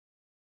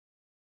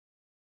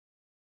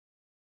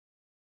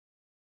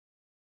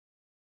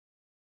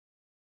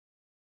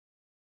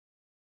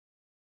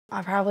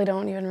I probably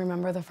don't even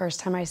remember the first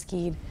time I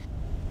skied.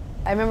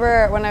 I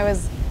remember when I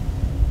was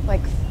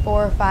like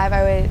 4 or 5,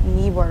 I would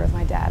kneeboard with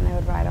my dad, and I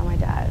would ride on my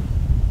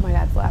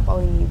dad's lap while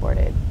we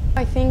kneeboarded.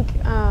 I think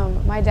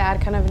my dad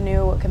kind of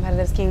knew what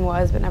competitive skiing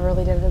was, but never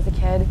really did it as a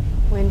kid.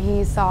 When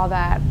he saw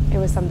that it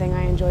was something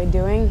I enjoyed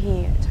doing,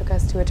 he took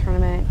us to a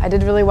tournament. I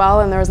did really well,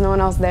 and there was no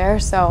one else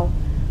there, so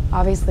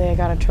obviously I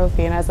got a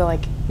trophy, and as a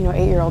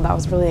 8-year-old, that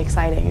was really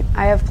exciting.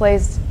 I have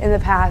placed in the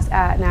past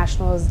at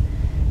nationals,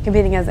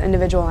 competing as an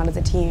individual and as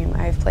a team.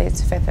 I've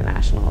placed 5th at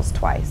nationals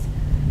twice.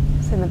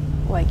 It's in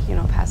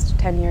the past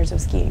 10 years of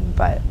skiing,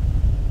 but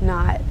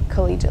not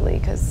collegiately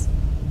because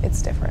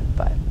it's different.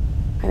 But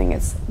I think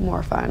it's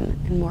more fun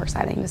and more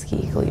exciting to ski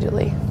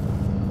collegiately.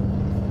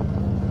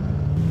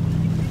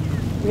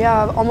 We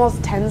have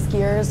almost 10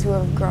 skiers who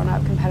have grown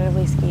up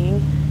competitively skiing,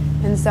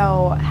 and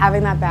so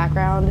having that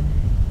background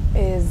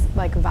is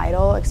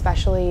vital,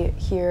 especially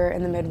here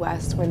in the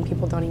Midwest when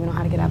people don't even know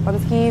how to get up on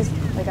skis.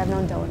 I've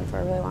known Dylan for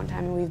a really long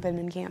time, and we've been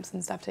in camps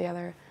and stuff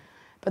together,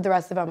 but the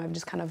rest of them I've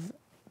just kind of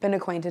been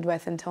acquainted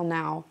with until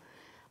now.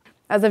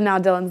 As of now,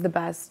 Dylan's the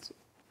best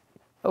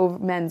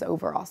men's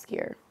overall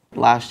skier.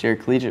 Last year,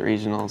 collegiate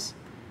regionals,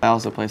 I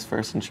also placed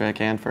 1st in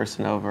trick and 1st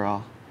in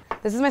overall.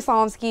 This is my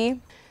slalom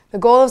ski. The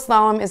goal of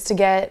slalom is to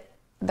get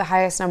the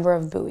highest number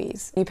of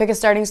buoys. You pick a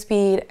starting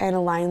speed and a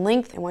line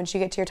length, and once you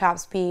get to your top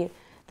speed,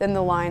 then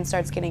the line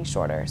starts getting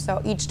shorter.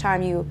 So each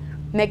time you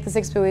make the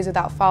 6 buoys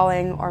without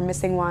falling or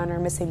missing one or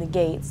missing the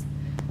gates,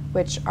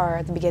 which are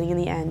at the beginning and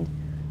the end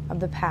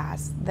of the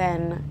pass,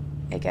 then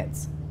it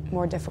gets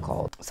more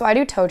difficult. So I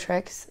do toe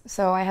tricks.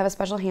 So I have a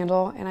special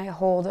handle and I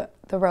hold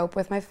the rope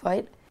with my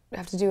foot. You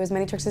have to do as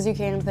many tricks as you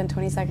can within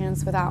 20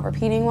 seconds without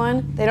repeating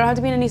one. They don't have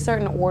to be in any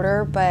certain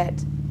order, but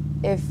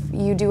if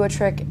you do a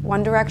trick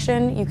one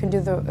direction, you can do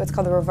it's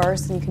called the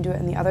reverse, and you can do it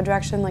in the other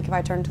direction. Like if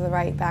I turn to the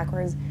right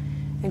backwards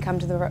and come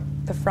to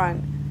the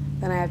front,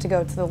 then I have to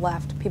go to the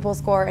left. People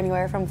score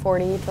anywhere from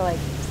 40 to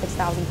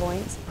 6,000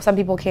 points. Some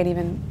people can't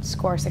even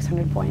score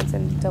 600 points,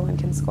 and Dylan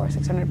can score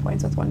 600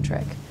 points with one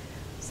trick.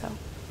 So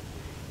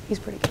he's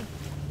pretty good.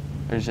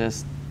 There's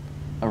just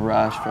a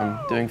rush from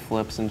doing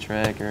flips and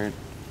trick or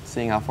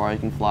seeing how far you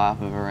can fly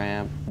off of a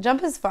ramp.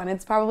 Jump is fun.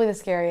 It's probably the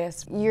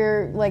scariest.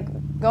 You're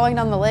going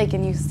down the lake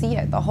and you see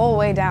it the whole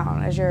way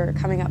down as you're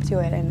coming up to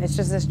it, and it's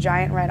just this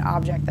giant red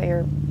object that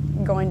you're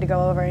going to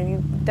go over, and you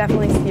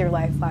definitely see your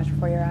life flash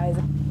before your eyes.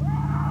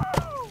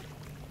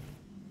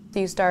 So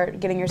you start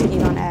getting your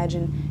skis on edge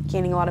and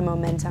gaining a lot of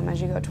momentum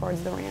as you go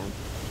towards the ramp.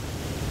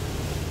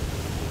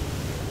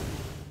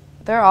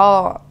 They're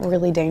all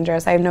really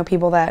dangerous. I know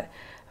people that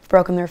have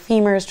broken their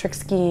femurs trick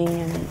skiing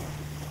and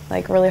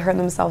really hurt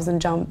themselves and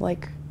jump.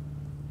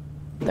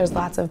 There's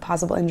lots of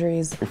possible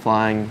injuries. You're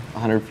flying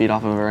 100 feet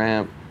off of a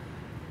ramp,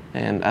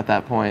 and at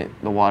that point,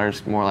 the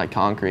water's more like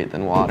concrete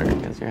than water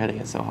because you're hitting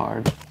it so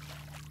hard.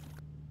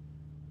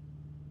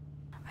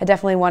 I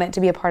definitely want it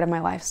to be a part of my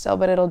life still,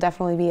 but it'll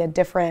definitely be a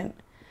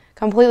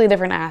completely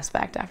different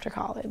aspect after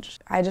college.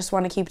 I just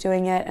want to keep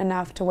doing it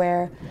enough to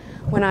where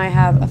when I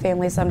have a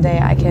family someday,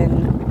 I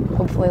can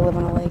hopefully live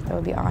on a lake. That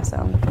would be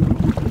awesome.